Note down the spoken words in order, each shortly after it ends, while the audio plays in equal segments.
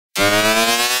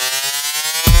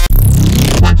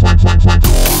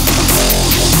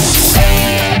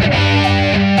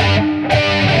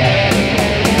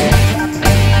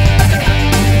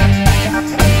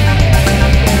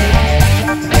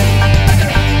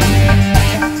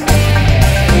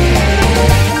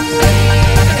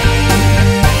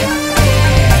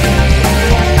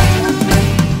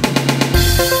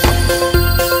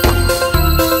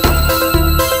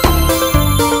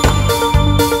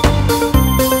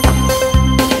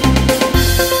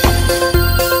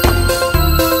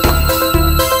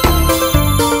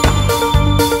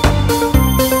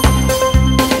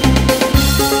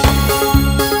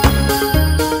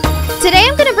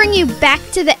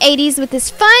back to the 80s with this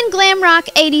fun glam rock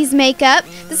 80s makeup.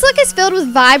 This look is filled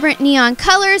with vibrant neon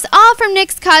colors, all from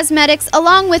NYX Cosmetics,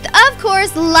 along with, of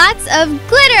course, lots of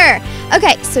glitter.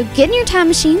 Okay, so get in your time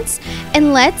machines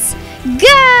and let's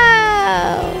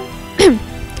go.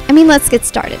 Let's get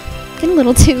started. Getting a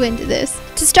little too into this.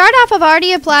 To start off, I've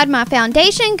already applied my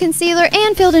foundation, concealer,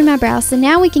 and filled in my brows, so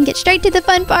now we can get straight to the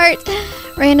fun part,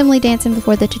 randomly dancing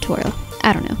before the tutorial.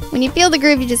 I don't know. When you feel the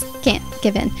groove, you just can't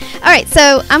give in. Alright,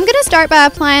 so I'm going to start by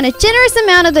applying a generous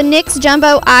amount of the NYX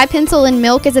Jumbo Eye Pencil in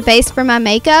Milk as a base for my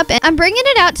makeup. And I'm bringing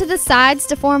it out to the sides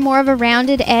to form more of a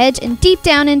rounded edge and deep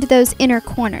down into those inner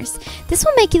corners. This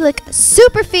will make you look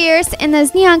super fierce, and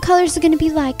those neon colors are going to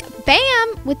be like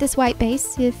bam with this white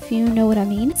base, if you know what I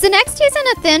mean. So next, using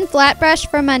a thin flat brush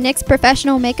from my NYX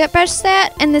Professional Makeup Brush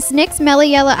Set and this NYX Mellow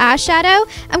Yellow Eyeshadow,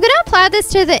 I'm going to apply this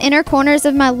to the inner corners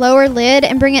of my lower lid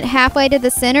and bring it halfway to the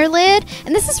center lid,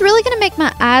 and this is really going to make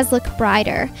my eyes look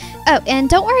brighter. Oh, and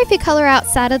don't worry if you color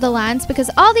outside of the lines, because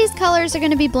all these colors are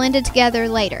going to be blended together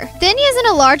later. Then, using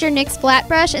a larger NYX flat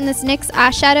brush and this NYX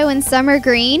eyeshadow in Summer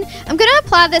Green, I'm going to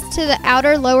apply this to the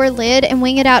outer lower lid and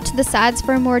wing it out to the sides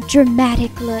for a more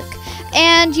dramatic look.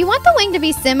 And you want the wing to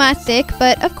be semi-thick,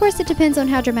 but of course it depends on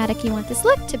how dramatic you want this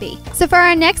look to be. So for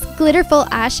our next Glitterful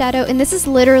eyeshadow, and this is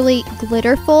literally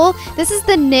Glitterful, this is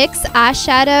the NYX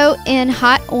eyeshadow in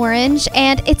Hot Orange,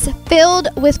 and it's filled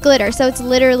with glitter, so it's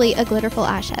literally a Glitterful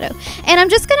eyeshadow. And I'm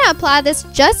just going to apply this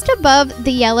just above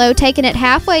the yellow, taking it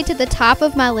halfway to the top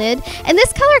of my lid. And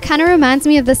this color kind of reminds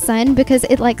me of the sun because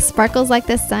it like sparkles like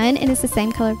the sun, and it's the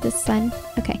same color of the sun.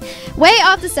 Okay, way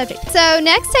off the subject. So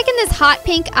next, taking this hot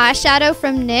pink eyeshadow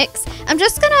from NYX, I'm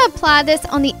just going to apply this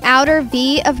on the outer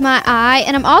V of my eye,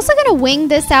 and I'm also going to wing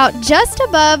this out just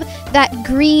above that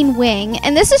green wing.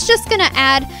 And this is just going to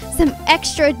add some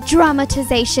extra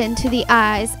dramatization to the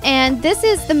eyes. And this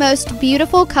is the most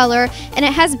beautiful color, and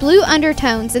it has blue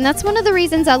undertones, and that's one of the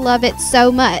reasons I love it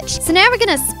so much. So now we're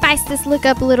going to spice this look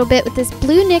up a little bit with this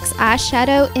blue NYX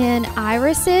eyeshadow in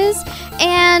Irises.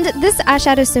 And this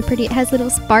eyeshadow is so pretty. It has little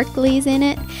sparklies in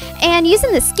it. And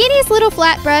using the skinniest little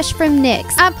flat brush from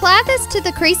NYX, I applied this to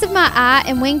the crease of my eye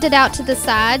and winged it out to the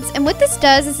sides. And what this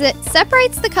does is it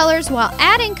separates the colors while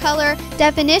adding color,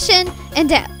 definition, and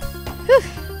depth. Whew.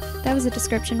 That was a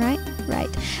description, right? Right.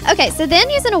 Okay, so then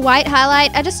using a white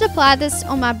highlight, I just applied this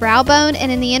on my brow bone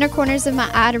and in the inner corners of my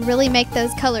eye to really make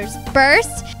those colors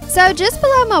burst. So just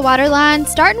below my waterline,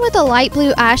 starting with a light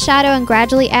blue eyeshadow and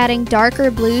gradually adding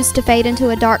darker blues to fade into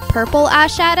a dark purple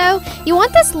eyeshadow. You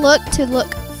want this look to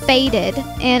look faded,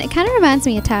 and it kind of reminds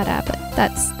me of tie-dye, but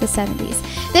that's the 70s.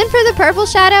 Then for the purple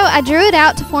shadow, I drew it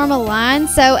out to form a line,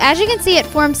 so as you can see, it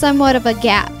formed somewhat of a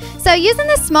gap. So using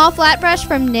this small flat brush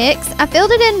from NYX, I filled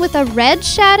it in with a red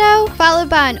shadow, followed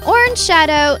by an orange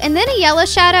shadow, and then a yellow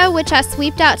shadow, which I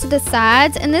sweeped out to the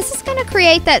sides, and this is going to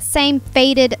create that same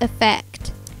faded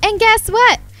effect. And guess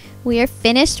what? We are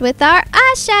finished with our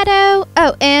eyeshadow.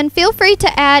 Oh, and feel free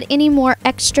to add any more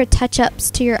extra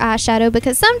touch-ups to your eyeshadow,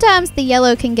 because sometimes the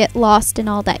yellow can get lost in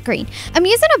all that green. I'm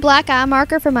using a black eye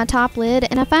marker for my top lid,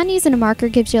 and I find using a marker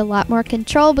gives you a lot more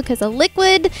control because a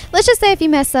liquid, let's just say if you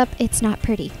mess up, it's not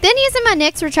pretty. Then using my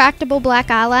NYX retractable black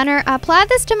eyeliner, I applied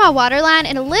this to my waterline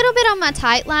and a little bit on my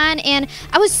tight line, and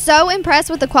I was so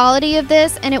impressed with the quality of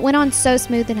this, and it went on so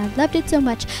smooth, and I loved it so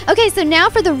much. Okay, so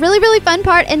now for the really fun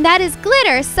part, and that is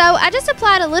glitter. So I just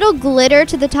applied a little glitter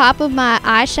to the top of my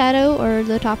eyeshadow, or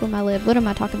the top of my lid. What am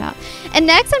I talking about? And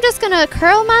next, I'm just going to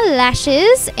curl my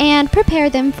lashes and prepare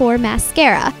them for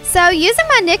mascara. So using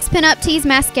my NYX Pinup Tease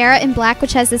mascara in black,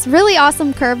 which has this really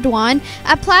awesome curved wand,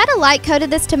 I applied a light coat of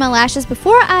this to my lashes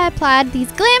before I applied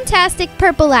these Glamtastic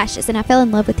purple lashes, and I fell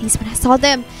in love with these when I saw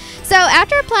them. So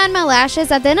after applying my lashes,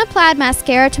 I then applied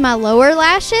mascara to my lower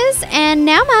lashes, and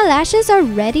now my lashes are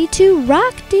ready to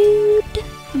rock, dude.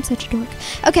 I'm such a dork.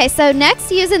 Okay, so next,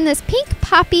 using this Pink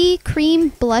Poppy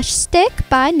Cream Blush Stick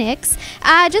by NYX,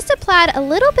 I just applied a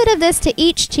little bit of this to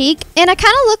each cheek, and I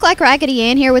kind of look like Raggedy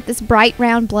Ann here with this bright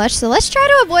round blush, so let's try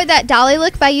to avoid that dolly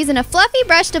look by using a fluffy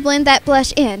brush to blend that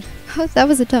blush in. Oh, that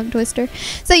was a tongue twister.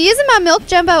 So using my Milk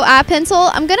Jumbo Eye Pencil,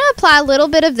 I'm going to apply a little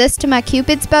bit of this to my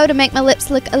Cupid's bow to make my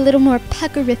lips look a little more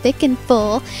puckerific and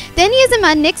full. Then using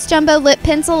my NYX Jumbo Lip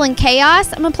Pencil in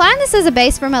Chaos, I'm applying this as a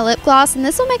base for my lip gloss, and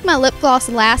this will make my lip gloss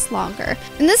last longer.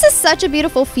 And this is such a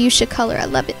beautiful fuchsia color. I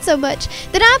love it so much.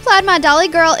 Then I applied my Dolly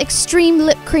Girl Extreme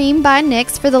Lip Cream by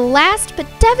NYX for the last but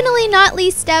definitely not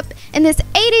least step in this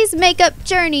 80s makeup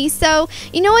journey. So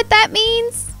you know what that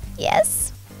means? Yes.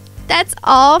 That's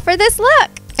all for this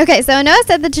look. Okay, so I know I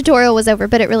said the tutorial was over,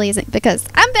 but it really isn't, because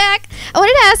I'm I'm back. I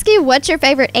wanted to ask you, what's your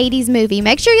favorite 80s movie?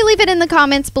 Make sure you leave it in the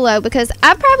comments below because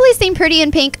I've probably seen Pretty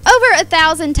in Pink over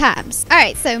 1,000 times.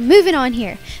 Alright, so moving on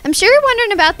here. I'm sure you're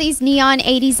wondering about these neon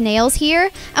 80s nails here.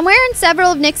 I'm wearing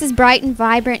several of NYX's bright and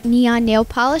vibrant neon nail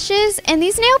polishes, and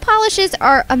these nail polishes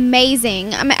are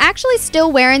amazing. I'm actually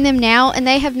still wearing them now, and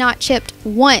they have not chipped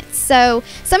once. So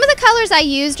some of the colors I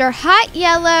used are hot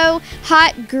yellow,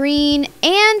 hot green,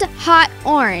 and hot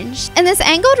orange. And this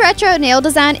angled retro nail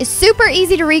design is super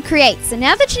easy to recreate. So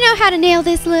now that you know how to nail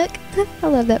this look, I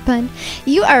love that pun,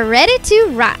 you are ready to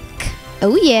rock.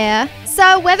 Oh yeah.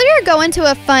 So whether you're going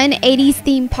to a fun 80s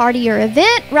themed party or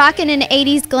event, rocking an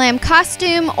 80s glam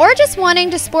costume, or just wanting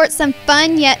to sport some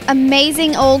fun yet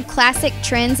amazing old classic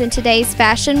trends in today's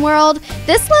fashion world,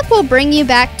 this look will bring you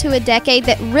back to a decade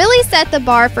that really set the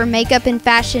bar for makeup and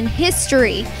fashion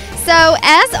history. So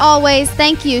as always,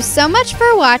 thank you so much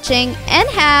for watching and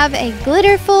have a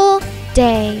glitterful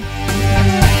day.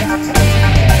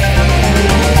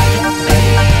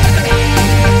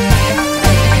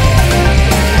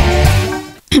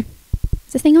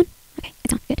 Is this thing on? Okay,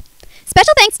 it's on. Good.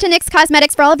 Special thanks to NYX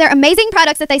Cosmetics for all of their amazing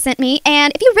products that they sent me.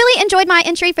 And if you really enjoyed my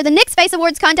entry for the NYX Face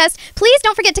Awards contest, please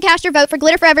don't forget to cast your vote for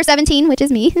Glitter Forever 17, which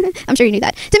is me. I'm sure you knew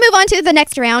that. To move on to the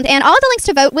next round. And all of the links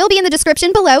to vote will be in the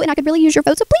description below. And I could really use your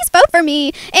vote, so please vote for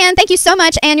me. And thank you so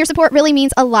much. And your support really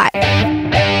means a lot.